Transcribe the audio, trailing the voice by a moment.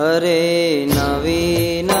हरे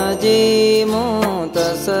नवीनजिमु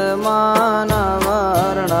तस्मानवर्णं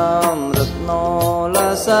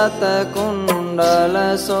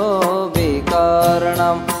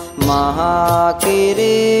रत्नोलसत्कुण्डलशोभिकर्णं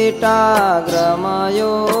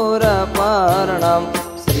महाकिरीटाग्रमयूरपर्णं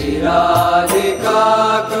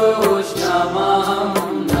श्रीराधिकाकृष्णमहं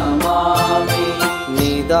नमामि।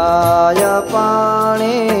 निदाय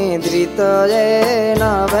पाणिधृतयेन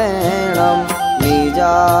वेणं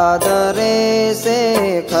निजादरे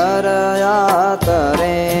शेखरयातरेणं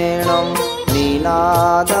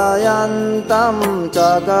निनादयन्तं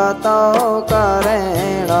जगतौकरेणं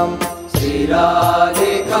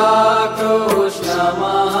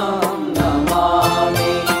श्रीराधिकाकृष्णमहं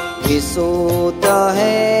नमामि।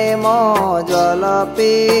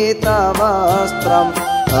 विशुद्धहेमोज्ज्वलपीतवस्त्रं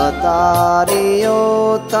हतारियोतं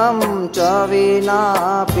च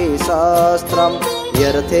विनापि शस्त्रं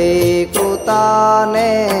व्यर्थे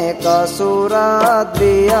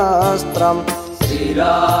कृतानेकसुरद्वियस्त्रं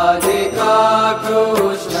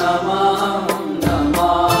श्रीराधिकाकृष्णमहं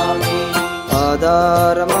नमामि।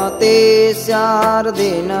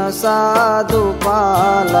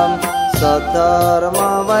 अधर्मतेस्यार्दिनसाधुपालं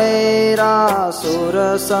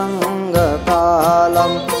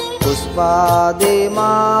सद्धर्मवैरासुरसङ्गकालं पुष्पादिमालं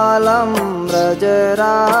व्रजराजबालं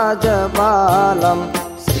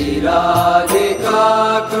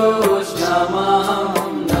श्रीराधिकाकृष्णमहं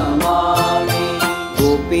नमामि।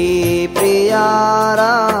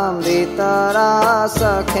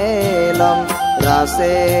 गोपीप्रियारामृतरासखेलं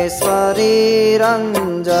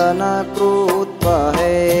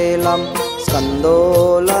रासेश्वरीरञ्जनकृत्पहेलं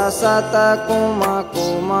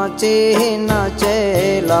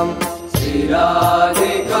स्कन्दोलसत्कुमकुमचिह्नचेलं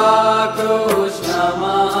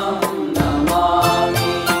श्रीराधिकाकृष्णमहं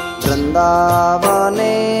नमामि।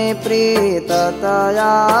 वृन्दावने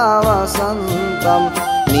प्रीततया वसन्तं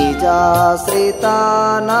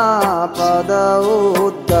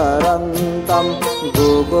निजाश्रितानापदौद्धरन्तं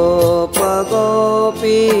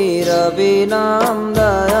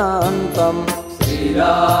गोगोपगोपीरविनन्दयन्तं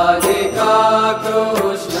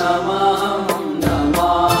श्रीराधिकाकृष्णमहं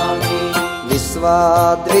नमामि।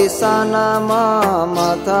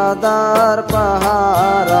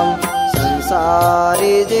 विश्वाद्रिसनममथदर्पहारं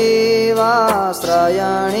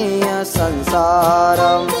संसारिजीवाश्रयणीय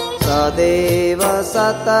संसारं सदैव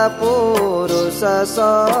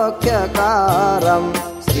सत्पुरुषसौख्यकारं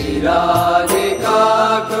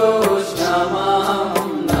श्रीराधिकाकृष्णमहं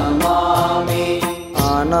नमामि।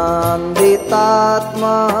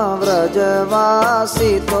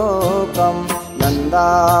 आनन्दितात्मव्रजवासितोकं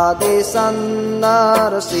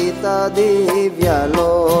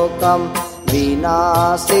नन्दादिसन्दर्शितदिव्यलोकं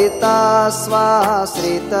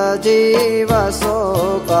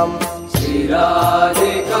विनाशिताश्वाश्रितजीवशोकं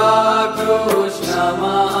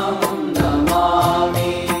श्रीराधिकाकृष्णमहं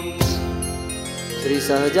नमामि। श्री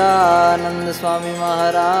सहजानंद स्वामी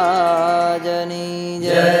महाराजनी